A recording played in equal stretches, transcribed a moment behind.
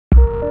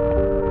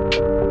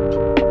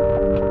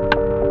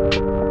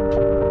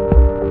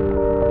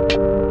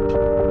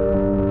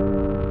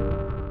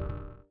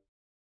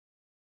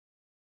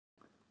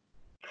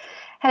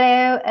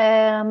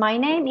My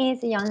name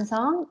is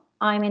Yeon.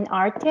 I'm an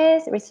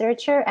artist,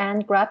 researcher,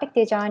 and graphic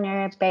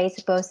designer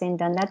based both in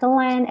the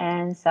Netherlands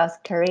and South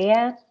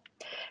Korea.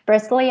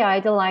 Firstly,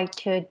 I'd like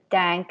to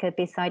thank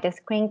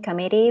Besides2020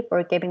 committee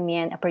for giving me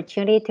an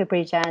opportunity to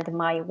present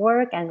my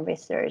work and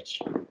research.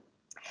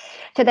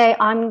 Today,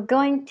 I'm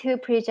going to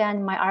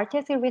present my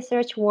artistic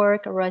research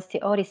work,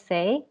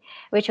 Odyssey,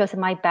 which was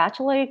my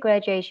bachelor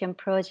graduation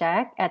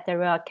project at the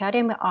Royal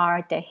Academy of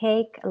Art, The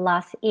Hague,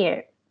 last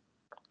year.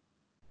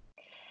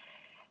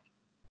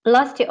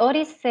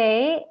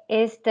 Odyssey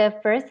is the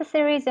first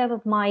series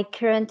of my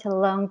current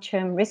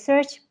long-term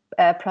research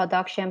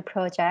production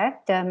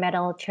project, the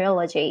Metal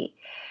Trilogy.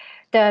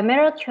 The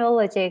Metal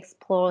Trilogy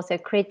explores the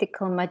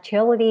critical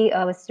materiality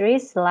of three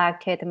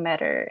selected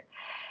matter.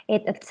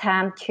 It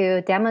attempts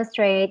to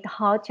demonstrate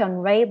how to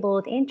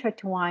unravel the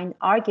intertwined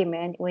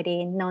argument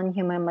within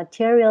non-human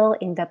material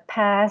in the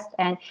past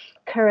and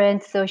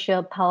current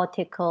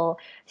socio-political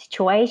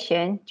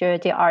situation through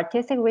the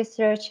artistic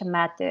research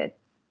method.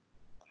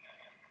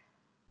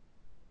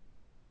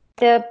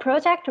 The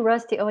project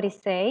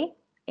Odyssey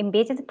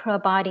envisions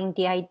providing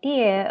the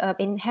idea of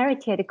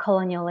inherited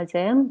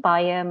colonialism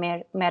via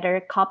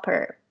matter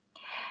copper.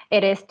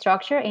 It is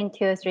structured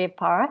into three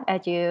parts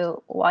as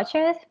you watch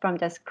it from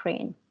the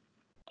screen.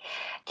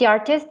 The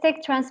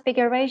artistic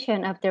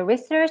transfiguration of the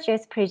research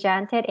is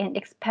presented in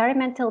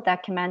experimental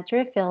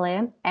documentary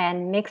film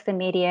and mixed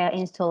media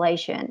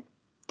installation.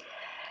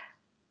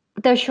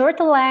 The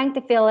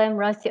short-length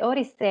film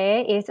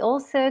Odyssey is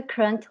also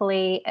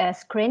currently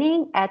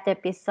screening at the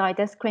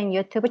Besides2020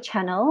 YouTube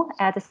channel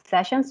at the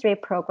Session 3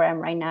 program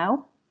right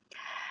now.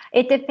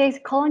 It depicts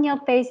colonial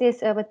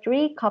phases of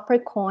three copper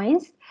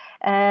coins,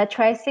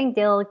 tracing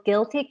their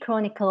guilty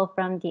chronicle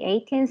from the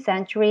 18th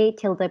century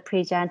till the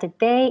present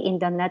day in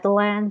the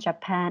Netherlands,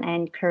 Japan,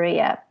 and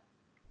Korea.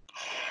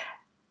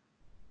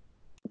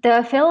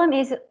 The film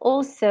is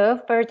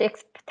also further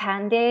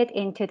expanded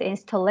into the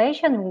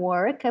installation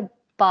work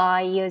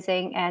by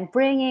using and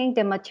bringing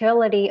the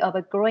materiality of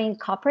a growing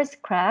copper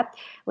scrap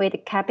with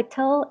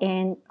capital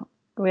in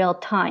real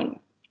time.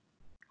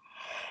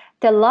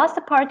 The last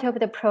part of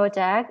the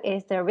project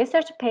is the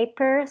research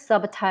paper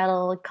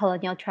subtitled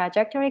Colonial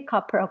Trajectory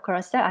Copper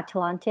Across the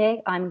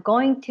Atlantic I'm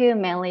going to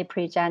mainly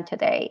present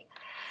today.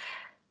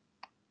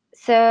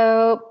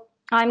 So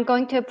I'm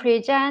going to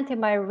present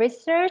my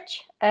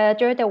research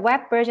through the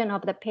web version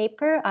of the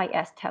paper I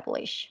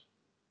established.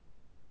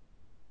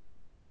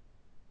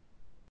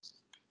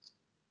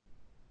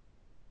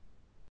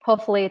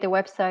 Hopefully the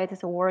website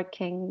is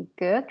working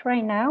good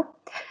right now.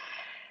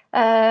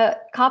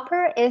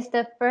 Copper is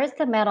the first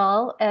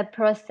metal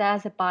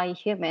processed by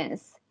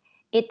humans.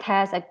 It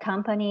has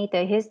accompanied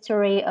the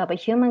history of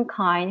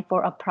humankind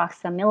for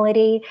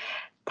approximately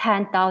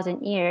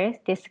 10,000 years,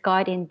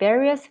 disguised in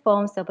various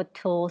forms of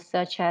tools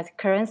such as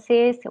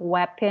currencies,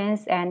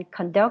 weapons, and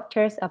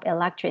conductors of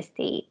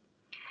electricity.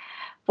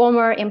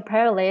 Former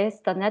imperialists,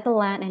 the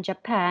Netherlands and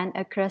Japan,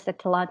 across the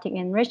Atlantic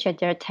enriched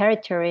their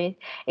territory,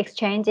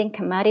 exchanging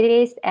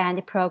commodities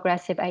and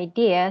progressive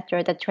ideas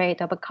through the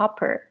trade of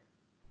copper.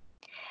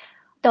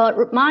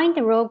 The mined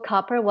raw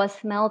copper was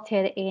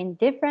smelted in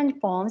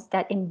different forms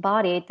that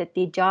embodied the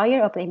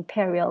desire of the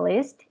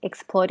imperialists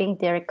exploiting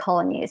their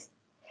colonies.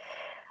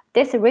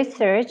 This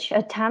research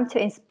attempts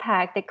to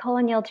inspect the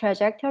colonial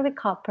trajectory of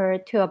copper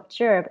to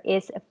observe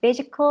its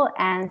physical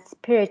and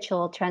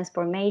spiritual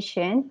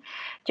transformation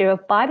through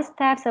 5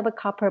 steps of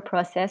copper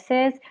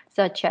processes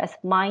such as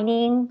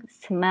mining,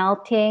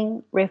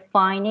 smelting,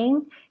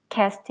 refining,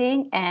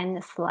 casting,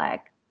 and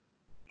slag.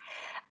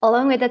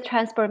 Along with the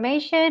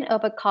transformation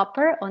of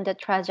copper on the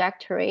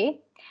trajectory,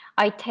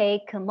 I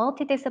take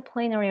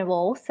multidisciplinary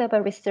roles of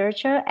a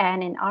researcher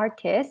and an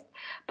artist,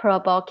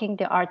 provoking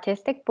the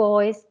artistic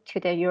voice to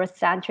the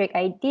Eurocentric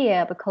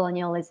idea of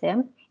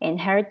colonialism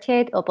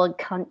inherited over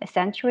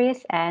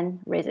centuries and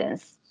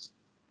regions.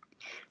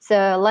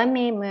 So let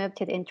me move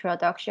to the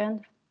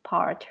introduction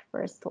part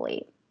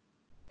firstly.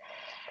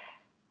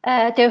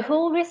 The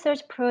whole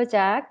research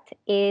project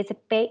is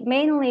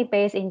mainly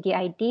based in the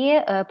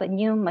idea of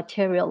new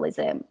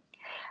materialism.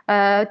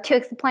 To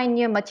explain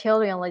new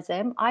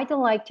materialism, I'd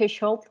like to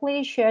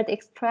shortly share the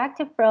extract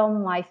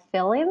from my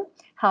film,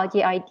 how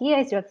the idea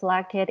is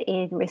reflected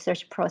in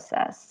research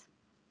process.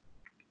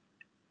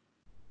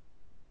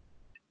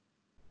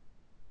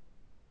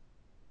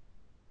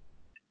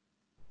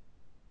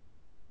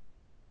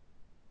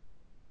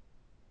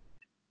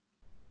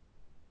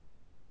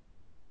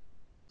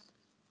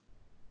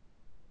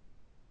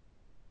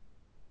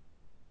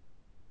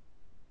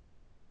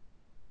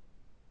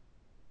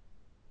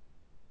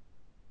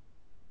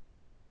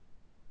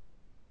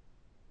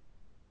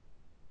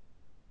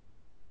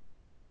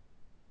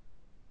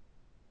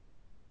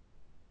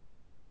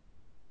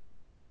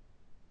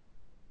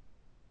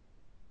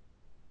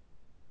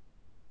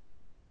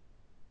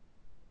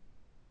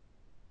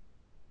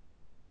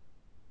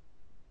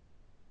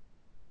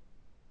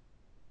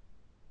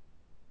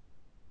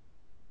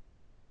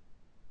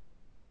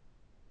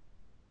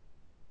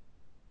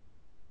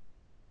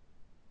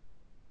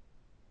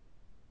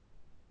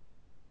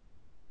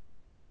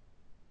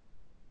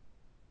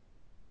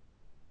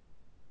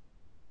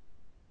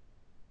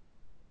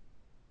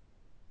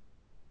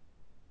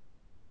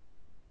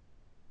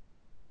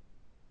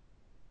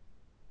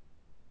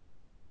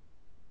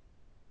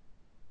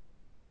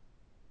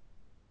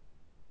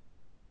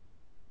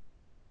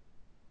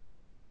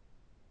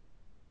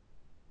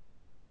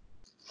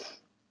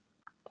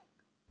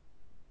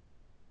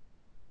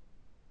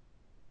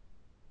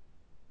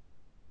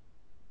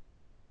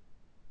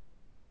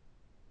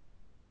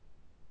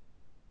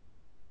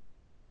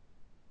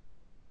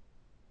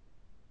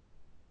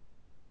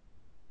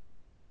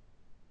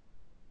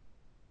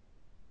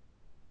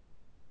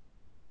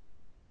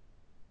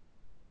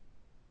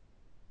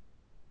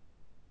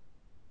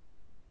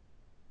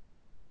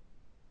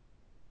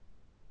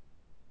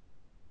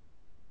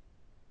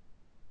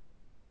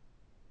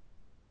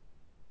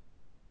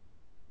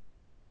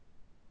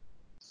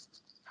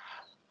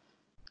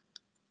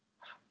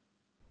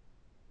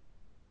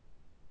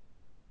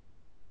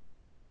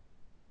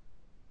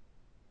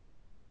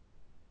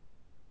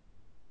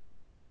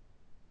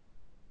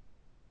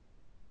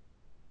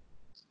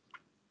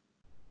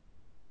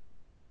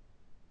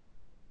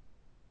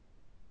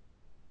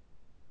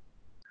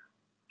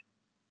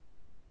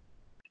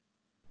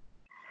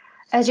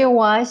 As you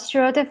watch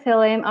through the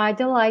film,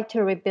 I'd like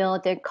to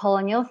rebuild the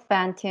colonial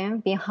phantom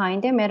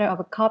behind the matter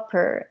of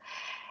copper.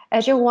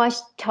 As you watch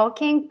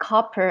talking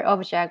copper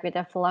object with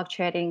a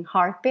fluctuating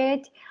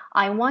heartbeat,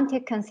 I want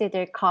to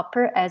consider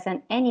copper as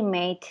an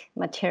animate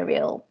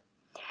material.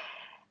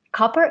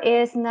 Copper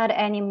is not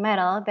any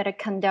metal, but a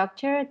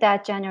conductor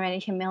that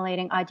generated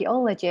humiliating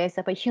ideologies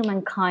of a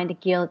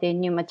humankind gilded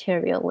new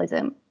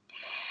materialism.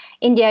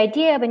 In the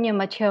idea of a new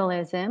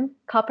materialism,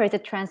 copper is a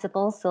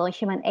transversal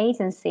human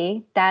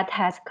agency that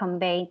has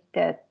conveyed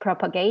the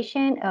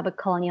propagation of a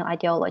colonial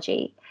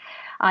ideology.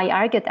 I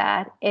argue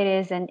that it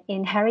is an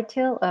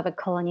inheritor of a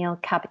colonial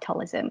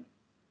capitalism.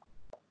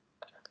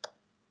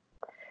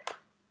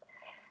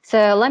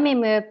 So let me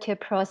move to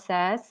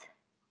process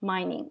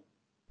mining.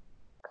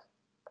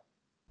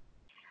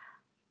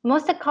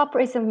 Most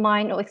copper is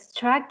mined or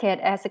extracted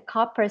as a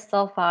copper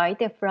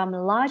sulfide from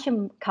a large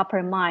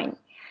copper mine.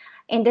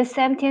 In the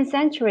 17th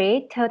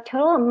century, the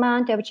total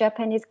amount of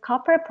Japanese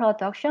copper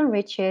production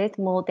reaches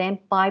more than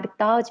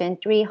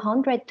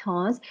 5,300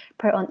 tons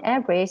per on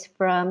average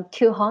from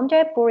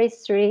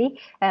 243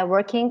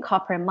 working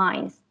copper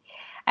mines.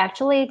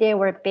 Actually, they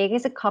were the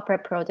biggest copper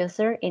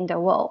producer in the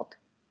world.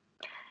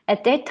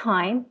 At that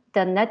time,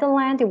 the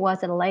Netherlands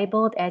was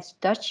labeled as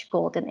Dutch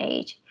Golden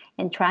Age,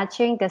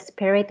 entrenching the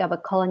spirit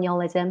of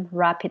colonialism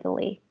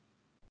rapidly.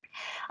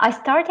 I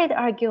started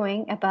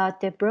arguing about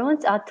the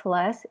bronze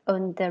atlas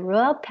on the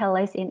Royal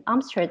Palace in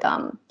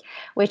Amsterdam,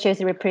 which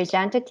is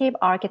representative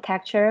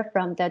architecture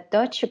from the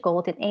Dutch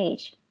Golden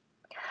Age.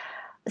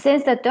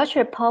 Since the Dutch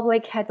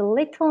Republic had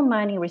little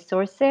mining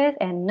resources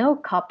and no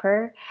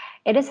copper,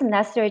 it is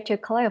necessary to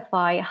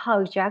clarify how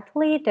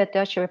exactly the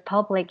Dutch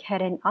Republic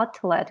had an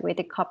atlas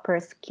with a copper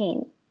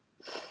skin.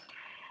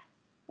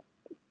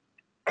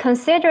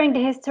 Considering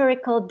the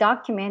historical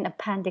document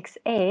Appendix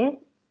A,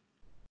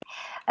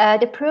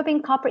 the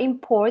proving copper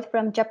import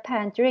from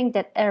Japan during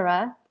that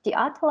era, the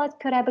atlas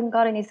could have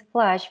gotten its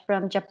flash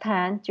from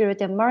Japan through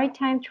the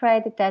maritime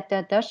trade that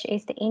the Dutch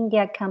East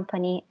India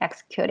Company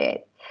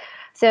executed.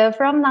 So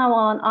from now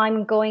on,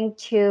 I'm going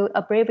to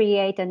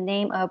abbreviate the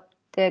name of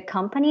the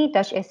company,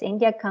 Dutch East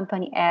India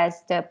Company,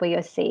 as the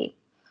VOC.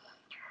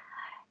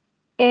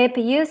 If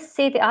you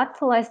see the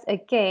atlas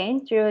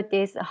again through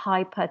this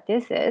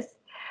hypothesis,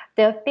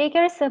 the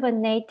figures of a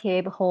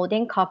native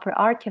holding copper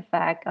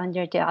artifact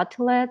under the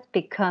atlas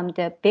become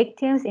the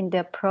victims in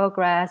the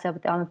progress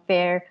of the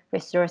unfair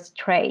resource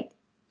trade.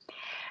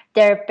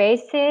 Their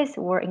faces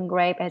were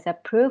engraved as a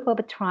proof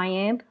of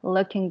triumph,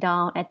 looking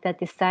down at the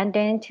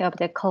descendant of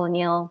the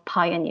colonial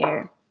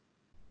pioneer.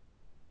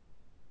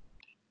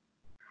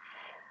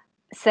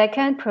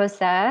 Second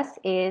process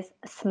is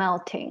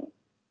smelting.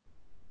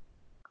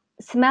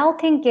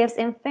 Smelting gives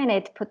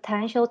infinite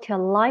potential to a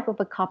life of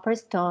a copper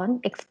stone,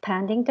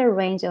 expanding the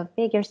range of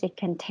figures it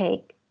can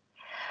take.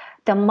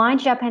 The mined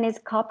Japanese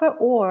copper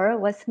ore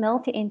was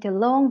smelted into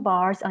long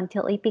bars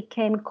until it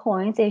became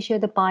coins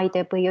issued by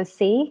the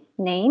VOC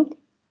named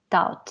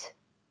Doubt.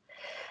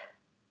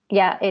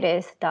 Yeah, it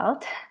is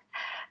Doubt.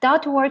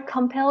 Doubt were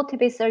compelled to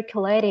be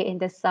circulated in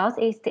the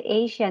Southeast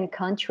Asian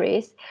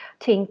countries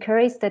to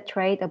encourage the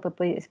trade of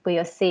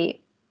VOC.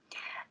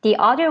 The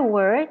other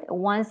word,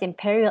 once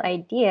imperial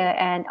idea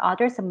and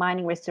others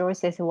mining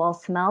resources were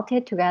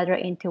smelted together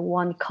into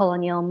one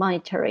colonial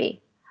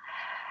monetary.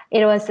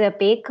 It was a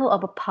vehicle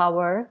of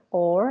power,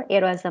 or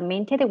it was a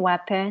minted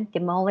weapon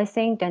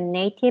demolishing the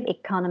native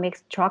economic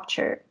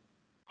structure.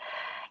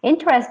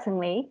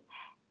 Interestingly,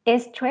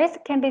 its trace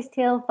can be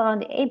still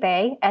found on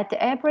eBay at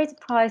the average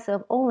price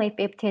of only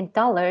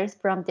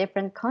 $15 from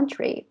different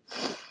countries.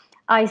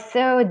 I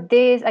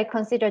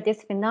consider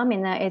this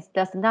phenomena is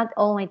thus not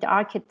only the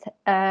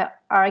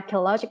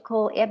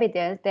archaeological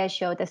evidence that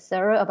show the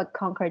sorrow of a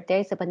conquered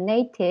days of a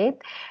native,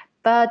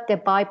 but the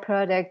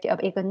byproduct of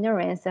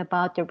ignorance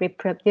about the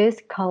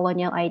reproduced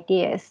colonial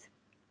ideas.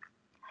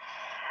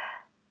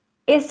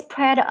 It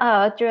spread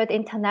out through the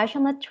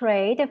international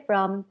trade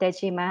from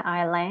Dejima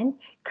Island,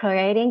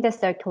 creating the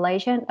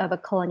circulation of a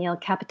colonial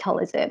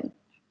capitalism.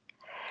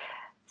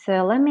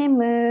 So let me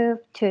move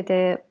to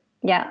the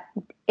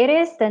it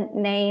is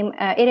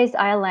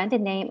island, the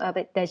name of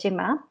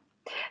Dejima.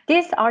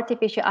 This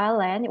artificial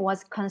island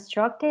was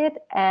constructed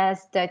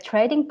as the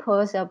trading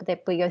post of the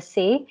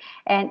VOC,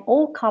 and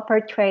all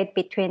copper trade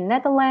between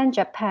Netherlands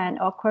and Japan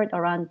occurred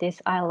around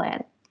this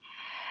island.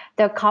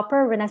 The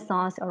copper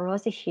renaissance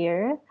arose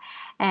here,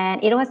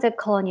 and it was a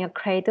colonial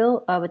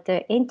cradle of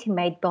the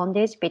intimate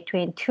bondage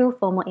between two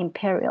former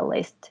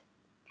imperialists.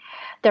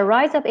 The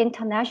rise of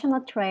international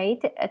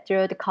trade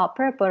through the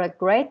copper brought a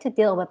great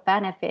deal of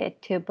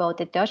benefit to both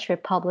the Dutch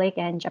Republic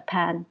and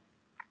Japan.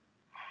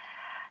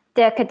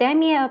 The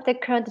academia of the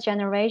current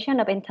generation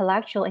of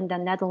intellectuals in the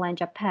Netherlands,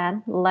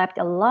 Japan, left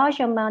a large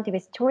amount of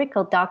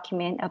historical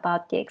document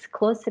about the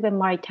exclusive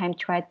maritime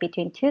trade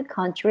between two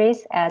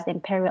countries as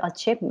imperial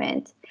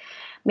achievement.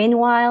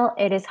 Meanwhile,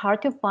 it is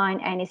hard to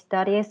find any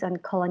studies on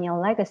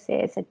colonial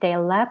legacies they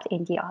left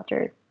in the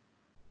other.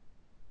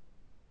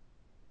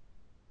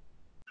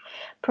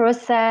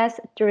 Process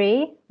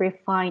 3,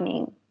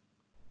 refining.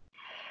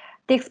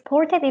 The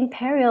exported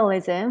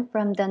imperialism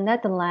from the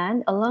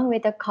Netherlands, along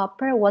with the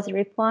copper, was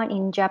refined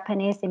in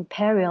Japanese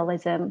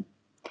imperialism.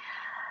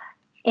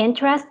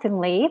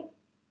 Interestingly,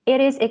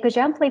 it is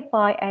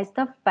exemplified as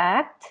the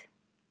fact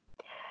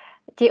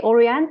the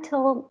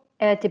Oriental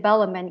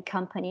Development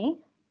Company,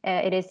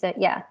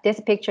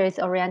 this picture is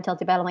Oriental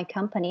Development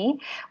Company,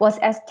 was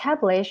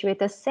established with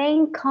the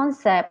same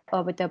concept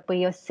of the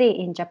VOC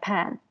in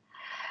Japan.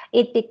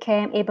 It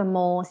became even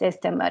more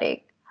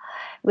systematic.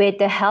 With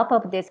the help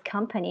of this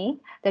company,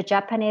 the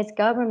Japanese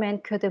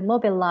government could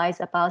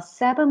mobilize about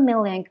 7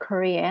 million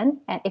Korean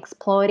and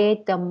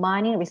exploited the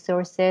mining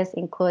resources,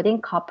 including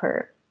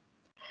copper.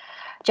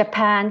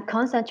 Japan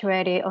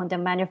concentrated on the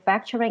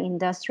manufacturing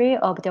industry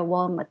of the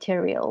raw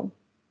material.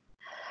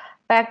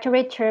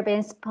 Factory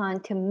turbines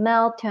spun to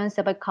melt tons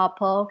of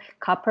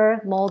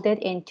copper molded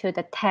into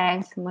the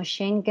tanks,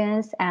 machine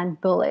guns, and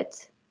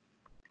bullets.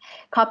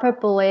 Copper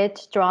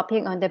bullets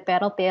dropping on the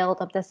battlefield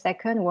of the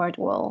Second World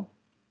War.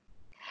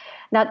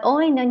 Not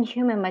only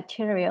non-human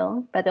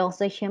material, but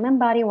also human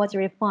body was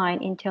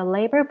refined into a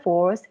labor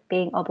force,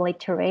 being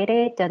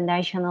obliterated the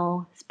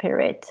national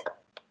spirit.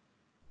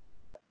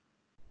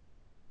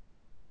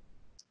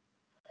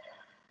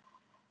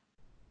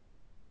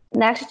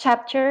 Next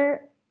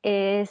chapter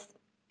is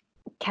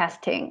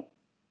casting.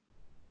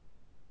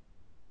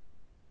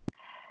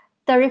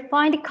 The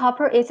refined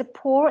copper is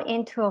poured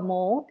into a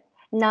mold.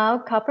 Now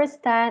copper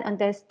stands on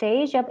the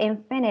stage of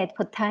infinite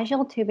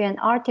potential to be an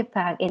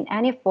artifact in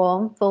any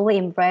form, fully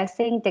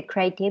embracing the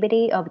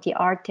creativity of the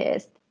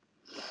artist.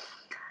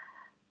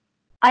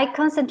 I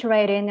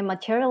concentrated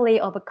materially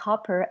of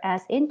copper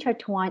as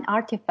intertwined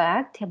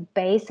artifact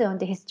based on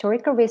the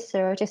historical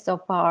research so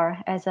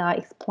far, as I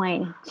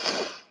explained.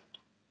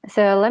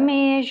 So let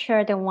me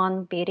share the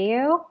one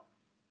video.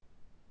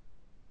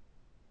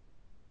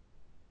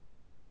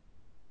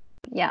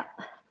 Yeah.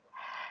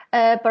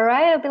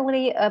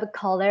 Variability of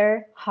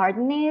color,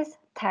 hardness,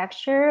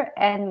 texture,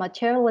 and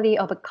materiality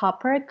of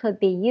copper could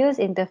be used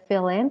in the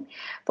film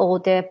for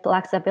the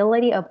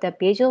flexibility of the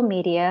visual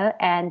media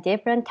and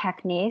different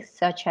techniques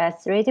such as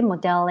 3D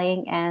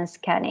modeling and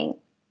scanning.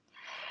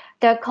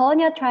 The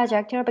colonial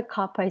trajectory of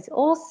copper is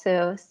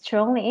also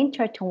strongly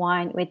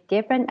intertwined with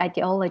different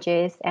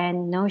ideologies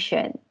and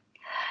notions.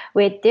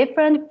 With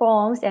different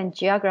forms and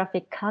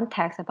geographic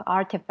contexts of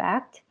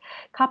artifact,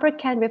 copper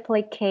can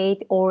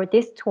replicate or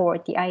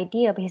distort the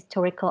idea of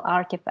historical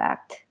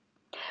artifact.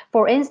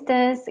 For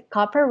instance,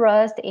 copper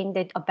rust in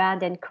the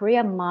abandoned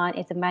Korean mine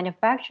is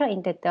manufactured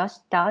in the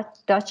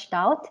Dutch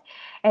South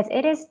as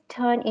it is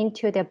turned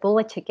into the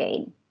bullet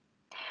again.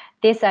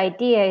 This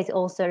idea is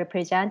also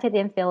represented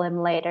in film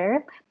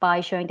later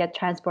by showing the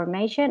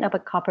transformation of a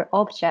copper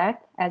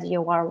object as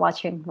you are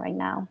watching right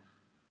now.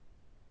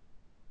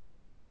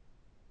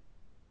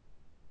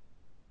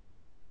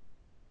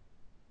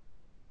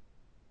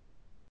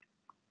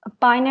 A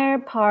finer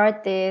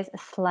part is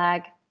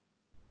slag.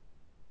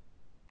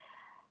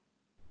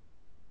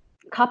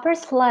 Copper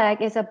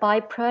slag is a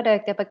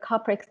byproduct of a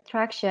copper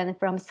extraction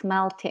from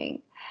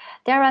smelting.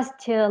 There are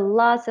still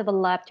lots of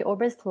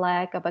leftover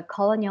slag of a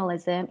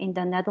colonialism in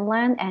the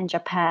Netherlands and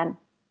Japan.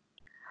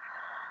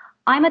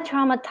 I'm a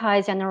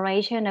traumatized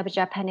generation of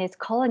Japanese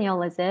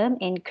colonialism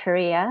in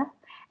Korea,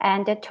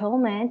 and the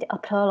torment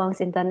prolongs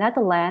in the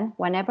Netherlands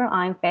whenever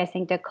I'm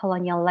facing the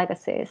colonial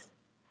legacies.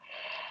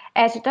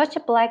 As Dutch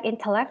Black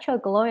intellectual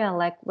colonial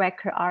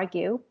record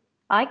argue,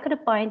 I could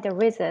find the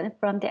reason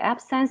from the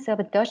absence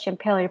of Dutch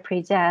imperial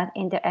presence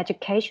in the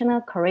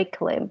educational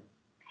curriculum.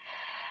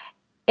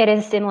 It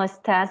is similar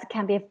stats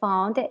can be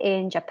found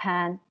in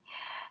Japan.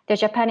 The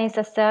Japanese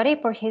Society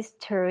for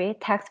History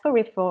textbook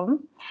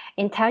reform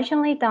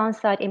intentionally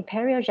downsized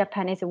imperial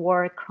Japanese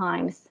war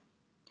crimes.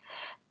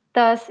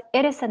 Thus,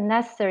 it is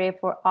necessary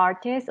for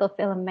artists or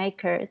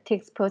filmmakers to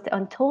expose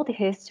untold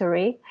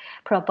history,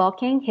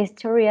 provoking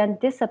historian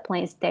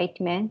discipline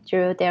statement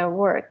through their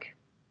work.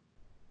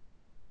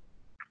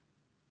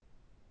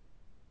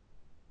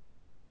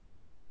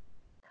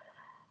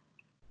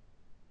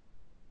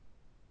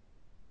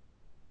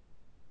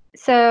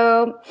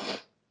 So,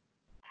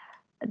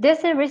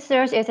 this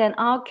research is an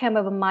outcome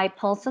of my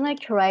personal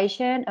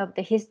curation of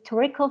the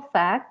historical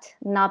fact,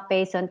 not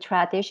based on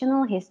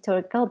traditional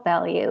historical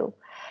value.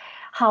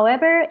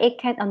 However, it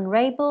can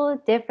unravel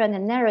different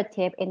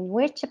narratives in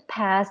which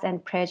past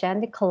and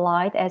present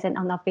collide as an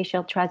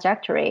unofficial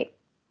trajectory.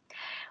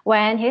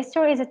 When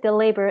history is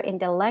delivered in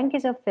the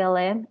language of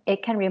film,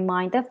 it can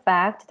remind the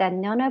fact that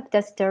none of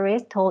the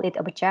stories told is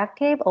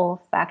objective or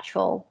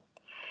factual.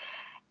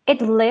 It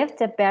lifts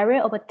the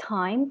barrier of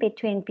time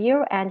between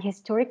viewer and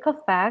historical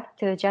fact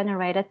to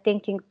generate a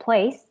thinking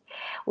place,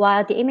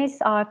 while the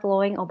images are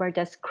flowing over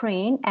the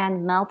screen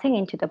and melting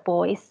into the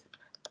voice.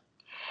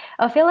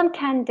 A film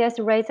can thus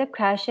raise a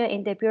question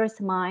in the viewer's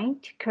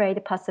mind to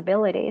create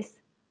possibilities.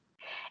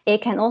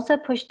 It can also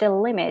push the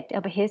limit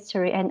of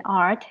history and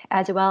art,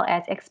 as well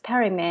as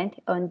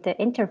experiment on the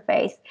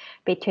interface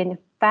between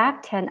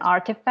fact and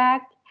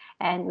artifact,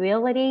 and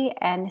reality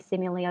and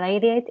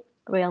simulated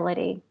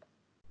reality.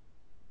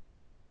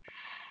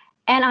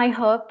 And I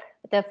hope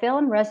The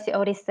film Rusty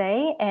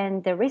Odyssey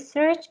and the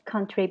research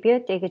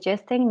contribute the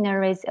existing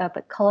narratives of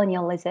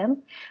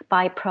colonialism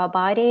by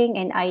providing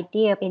an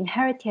idea of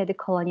inherited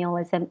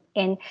colonialism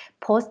in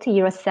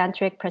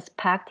post-Eurocentric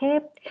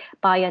perspective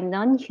by a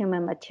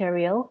non-human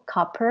material,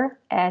 copper,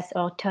 as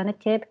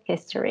alternative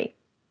history.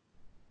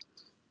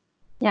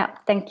 Yeah,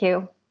 thank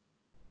you.